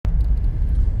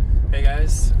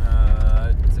guys.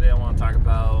 Today I want to talk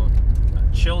about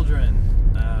children,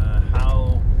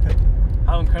 how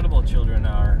incredible children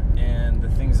are, and the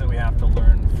things that we have to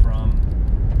learn from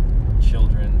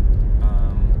children.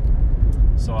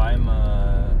 So I'm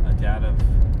a dad of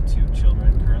 2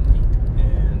 children currently,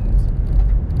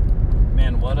 and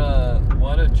man, what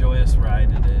a joyous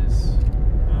ride it is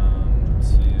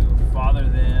to father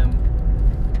them,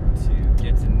 to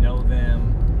get to know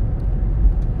them,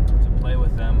 to play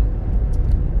with them,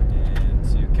 and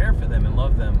to care for them and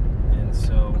love them. And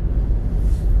so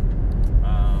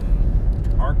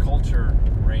our culture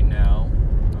right now,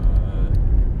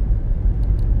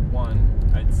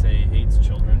 one, I'd say hates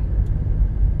children,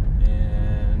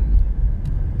 and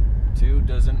 2,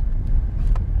 doesn't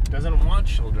want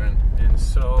children. And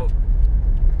so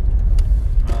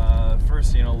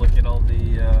first, look at all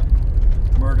the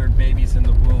murdered babies in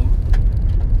the womb,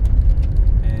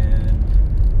 and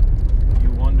you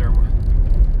wonder,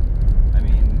 I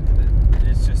mean,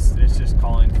 it's just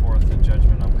calling forth the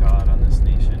judgment of God on this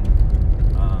nation.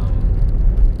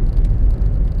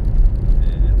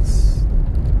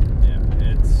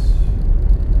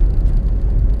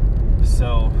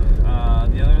 So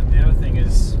the other thing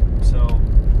is, so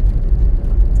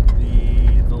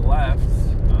the left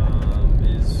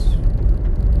is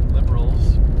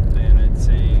liberals, and I'd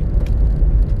say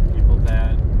people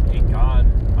that hate God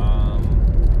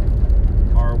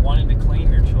are wanting to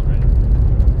claim your children.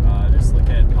 Just look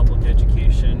at public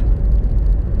education,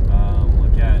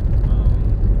 look at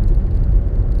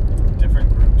different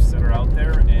groups that are out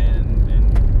there,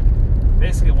 and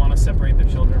basically want to separate the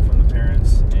children from the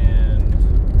parents and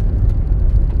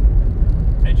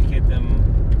educate them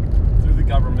through the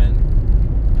government,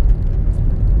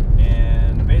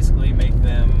 and basically make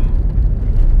them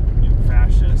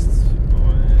fascists,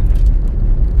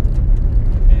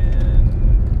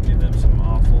 and give them some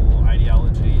awful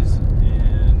ideologies,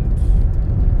 and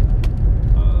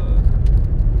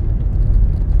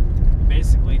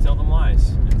basically tell them lies.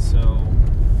 And so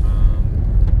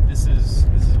this is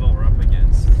what we're up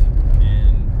against,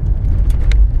 and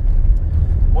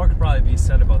more could probably be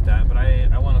said about that, but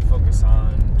I want to focus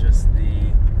on just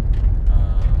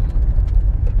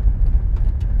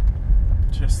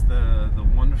the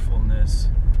wonderfulness,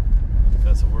 if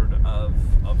that's a word, of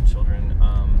children.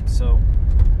 So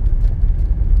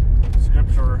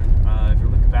scripture, if you're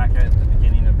looking back at the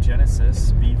beginning of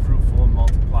Genesis, be fruitful and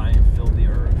multiply and fill the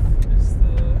earth, is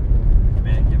the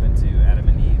command given to Adam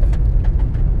and Eve.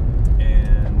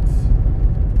 And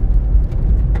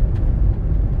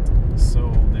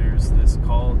so there's this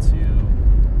call to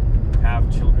have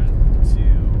children,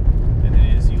 and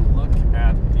then as you look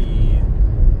at the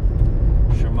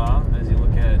Shema, as you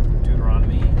look at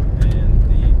Deuteronomy and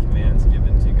the commands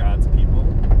given to God's people,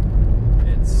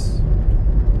 it's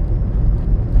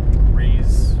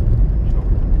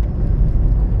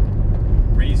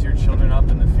raise your children up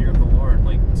in the fear of the Lord.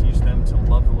 Like, teach them to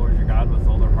love the Lord your God with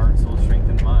all their heart, soul, strength,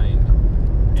 and mind,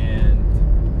 and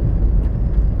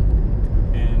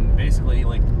basically,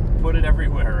 like, put it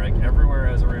everywhere, like everywhere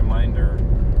as a reminder,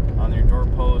 on your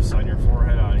doorposts, on your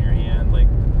forehead, on your hand, like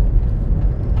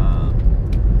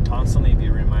constantly be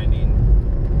reminding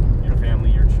your family,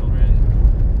 your children,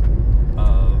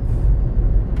 of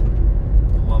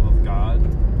the love of God,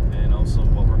 and also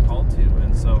what we're called to.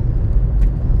 And so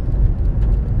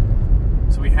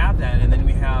we have that, and then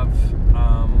we have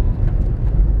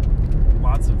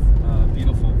lots of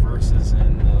beautiful verses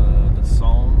in the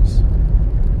Psalms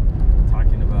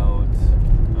talking about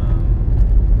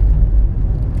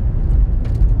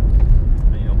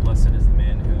blessed is the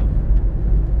man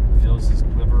who fills his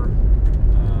quiver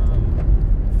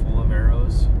full of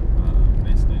arrows,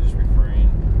 basically just referring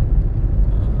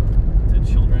to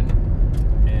children.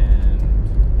 And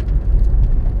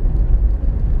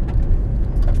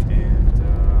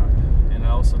it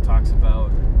also talks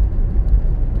about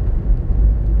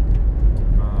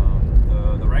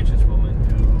the righteous woman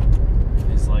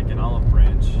who is like an olive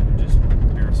branch who just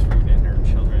bears fruit, and her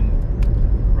children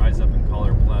rise up and call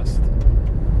her blessed.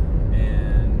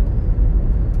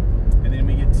 And then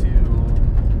we get to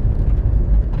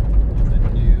the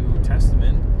New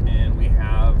Testament, and we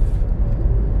have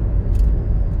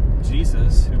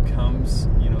Jesus who comes.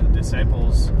 The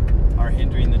disciples are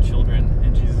hindering the children,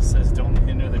 and Jesus says, don't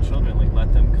hinder the children, like,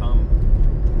 let them come,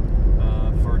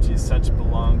 for to such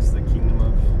belongs the kingdom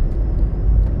of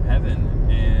heaven.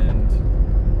 And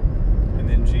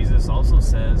then Jesus also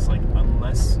says, like,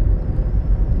 unless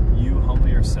you humble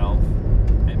yourself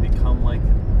and become like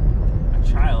a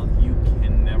child, you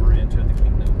can never enter the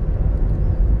kingdom.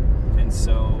 And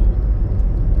so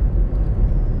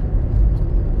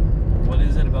what is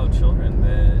is it about children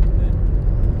that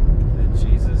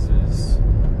Jesus is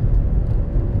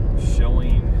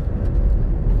showing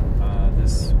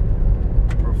this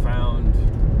profound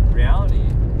reality?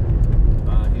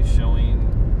 He's showing,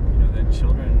 that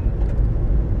children,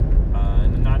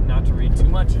 and not to read too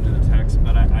much into the text,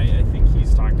 but I think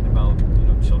he's talking about,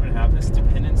 children have this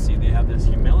dependency, they have this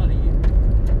humility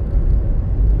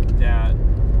that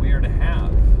we are to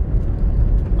have.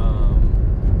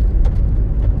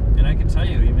 And I can tell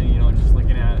you, even, just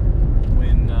looking at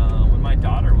when my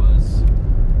daughter was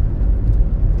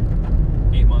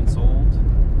 8 months old,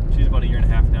 she's about a year and a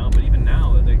half now, but even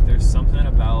now, there's something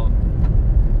about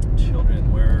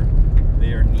children where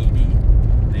they are needy,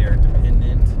 they are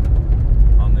dependent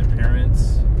on their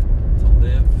parents to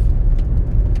live,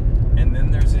 and then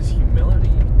there's this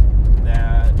humility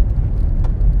that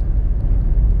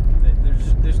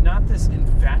there's not this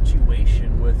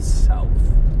infatuation with self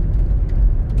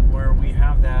where we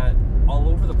have that all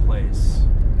over the place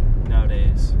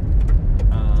nowadays.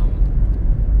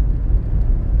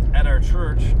 At our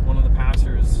church, one of the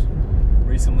pastors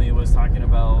recently was talking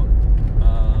about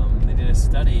they did a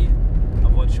study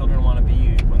of what children want to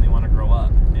be when they want to grow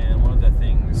up, and one of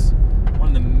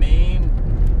the main,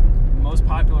 most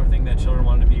popular thing that children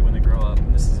want to be when they grow up,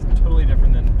 and this is totally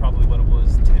different than probably what it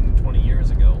was 10, 20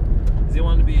 years ago, is they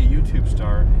wanted to be a YouTube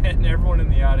star, and everyone in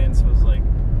the audience was like,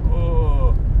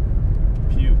 oh,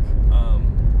 puke.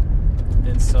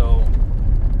 And so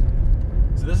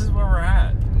this is where we're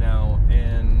at now,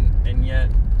 and yet,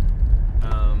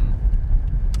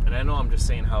 and I know I'm just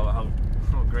saying how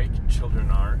great children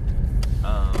are,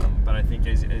 but I think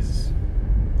as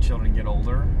children get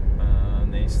older,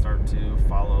 and they start to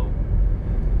follow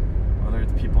whether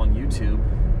it's people on YouTube,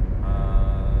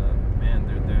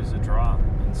 there's a draw,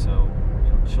 and so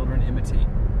children imitate,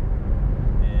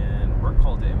 and we're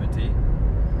called to imitate.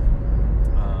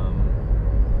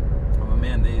 But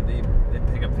man, they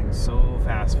pick up things so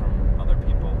fast from other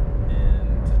people,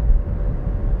 and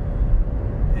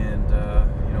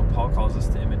Paul calls us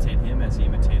to imitate him as he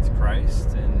imitates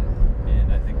Christ,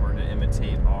 and I think we're to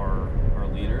imitate our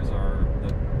leaders, our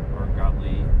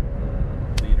godly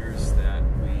leaders that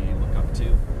we look up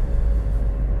to.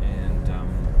 And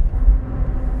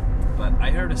but I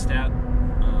heard a stat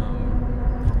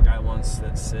from a guy once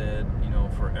that said,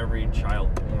 for every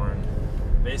child born,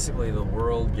 basically the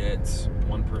world gets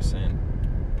 1%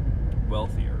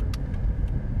 wealthier,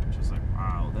 which is like,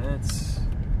 wow,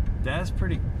 that's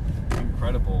pretty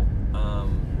incredible.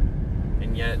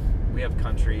 And yet we have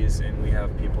countries and we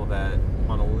have people that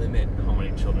want to limit how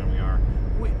many children we are.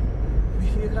 We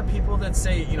got people that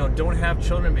say, don't have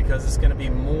children because it's going to be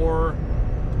more,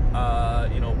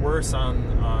 worse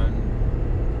on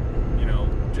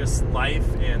just life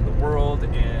and the world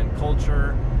and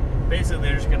culture. Basically,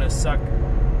 they're just going to suck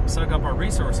up our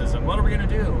resources. And what are we going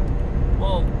to do?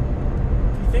 Well,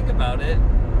 if you think about it,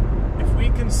 if we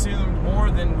consumed more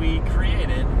than we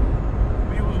created,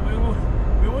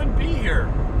 we wouldn't be here.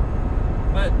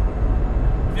 But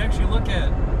if you actually look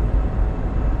at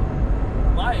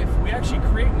life, we actually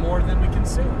create more than we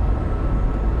consume.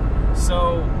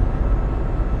 So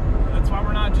that's why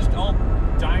we're not just all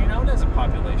dying out as a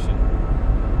population.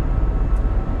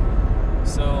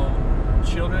 So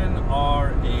children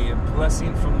are a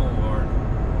blessing from the Lord.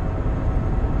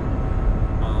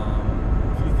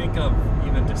 If you think of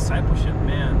even discipleship,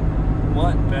 man,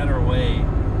 what better way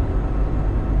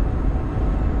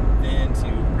than to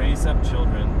raise up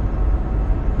children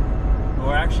who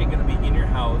are actually going to be in your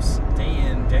house day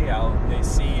in, day out. They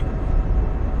see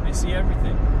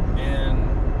everything.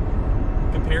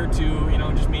 And compared to,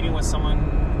 just meeting with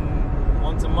someone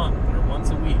once a month or once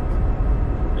a week,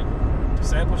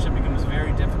 discipleship becomes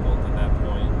very difficult at that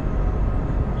point.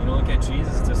 Look at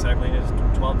Jesus discipling his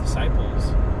 12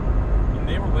 disciples, and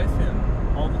they were with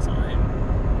him all the time.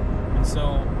 And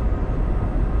so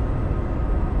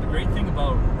the great thing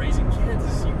about raising kids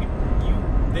is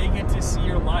they get to see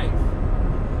your life.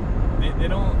 They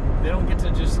don't get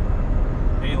to just,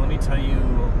 hey, let me tell you,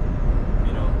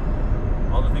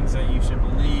 all the things that you should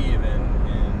believe,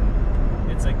 and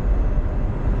it's like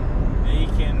they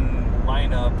can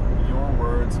line up your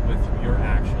words with your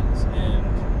actions and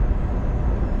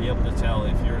be able to tell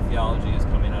if your theology is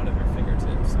coming out of your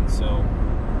fingertips, and so,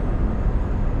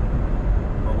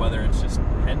 or whether it's just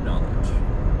head knowledge.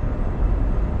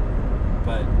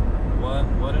 But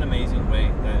what an amazing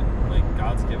way that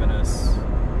God's given us,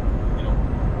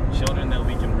 children that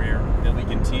we can rear, that we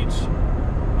can teach,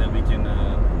 that we can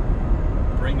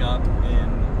bring up in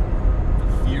the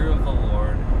fear of the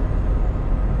Lord,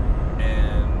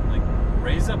 and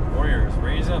raise up warriors,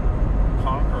 raise up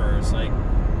conquerors.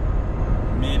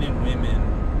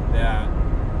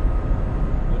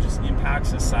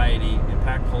 impact society,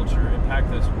 impact culture, impact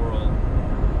this world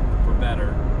for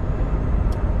better.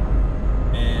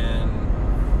 And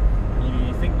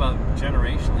you think about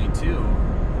generationally too.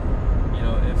 You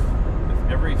know,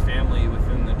 if every family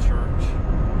within the church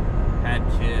had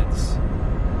kids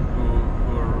who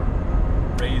were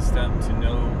raised up to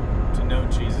know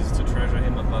Jesus, to treasure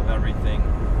Him above everything,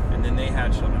 and then they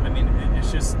had children. I mean,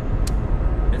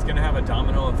 it's going to have a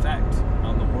domino effect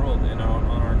on the world and on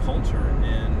our culture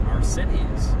and our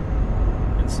cities.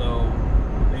 And so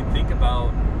they think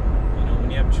about, you know,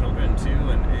 when you have children too,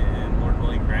 and Lord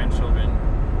willing grandchildren,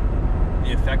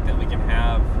 the effect that we can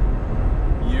have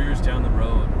years down the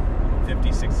road,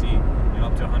 50, 60, you know,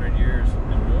 up to 100 years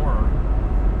and more.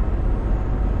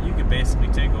 You could basically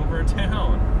take over a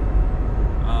town.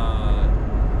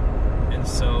 And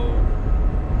so,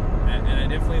 and I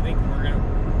definitely think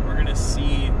we're gonna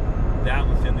see that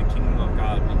within the kingdom of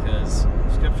God, because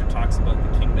Scripture talks about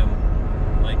the kingdom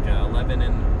like leaven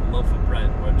and loaf of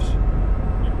bread, which,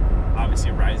 you know,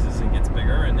 obviously rises and gets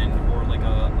bigger, and then or like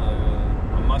a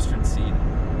mustard seed,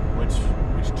 which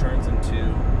turns into,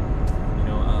 you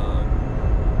know,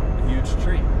 a huge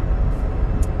tree.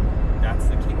 That's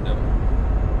the kingdom.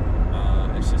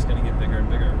 It's just going to get bigger and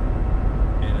bigger,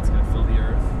 and it's going to fill the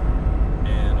earth,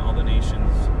 and all the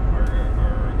nations are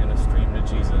going to stream to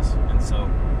Jesus. And so,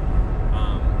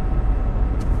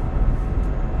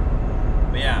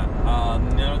 but yeah,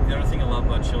 the other thing I love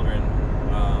about children,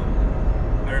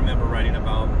 I remember writing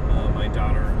about my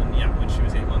daughter, and yeah, when she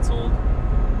was 8 months old,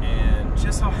 and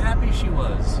just how happy she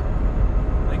was.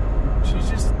 Like, she's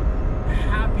just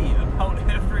happy about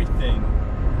everything.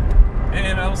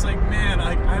 And I was like, man,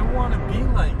 I want to be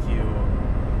like you.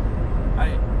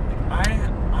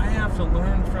 I have to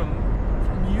learn from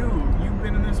you. You've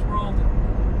been in this world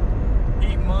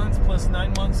 8 months plus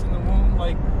 9 months in the womb.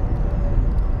 Like,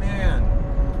 man.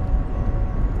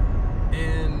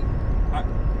 And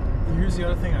here's the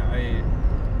other thing.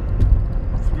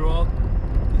 Through all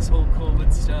this whole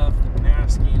COVID stuff, the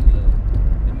masking,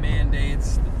 the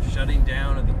mandates, the shutting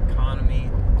down of the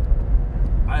economy,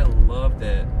 I love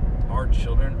that our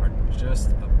children are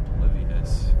just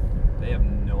oblivious. They have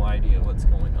no idea what's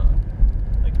going on.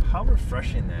 Like, how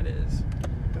refreshing that is.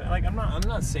 Like, I'm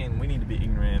not saying we need to be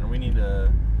ignorant or we need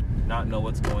to not know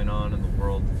what's going on in the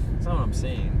world. That's not what I'm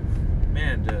saying.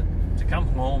 Man, to come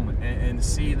home and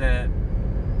see that,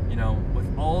 you know,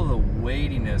 with all the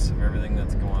weightiness of everything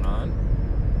that's going on,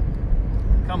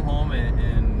 come home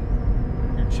and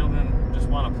your children just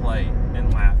want to play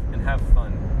and laugh and have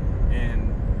fun and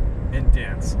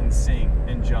dance and sing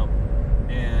and jump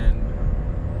and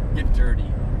get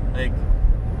dirty. Like,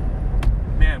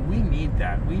 man, we need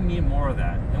that. We need more of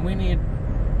that. And we need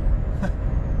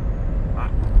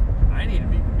I need to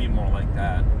be more like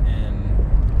that. And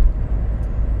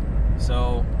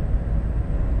so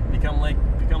become like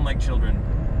children.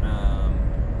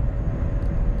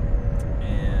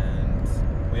 And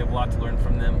we have a lot to learn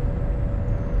from them.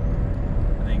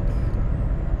 I think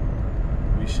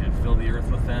we should fill the earth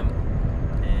with them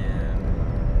and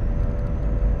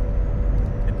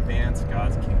advance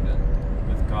God's kingdom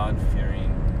with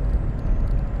God-fearing,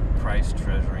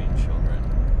 Christ-treasuring children.